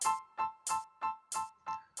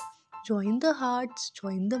Join the hearts,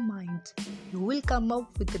 join the minds. You will come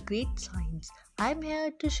up with the great signs. I'm here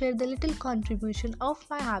to share the little contribution of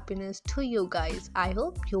my happiness to you guys. I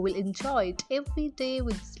hope you will enjoy it every day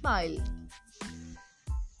with a smile.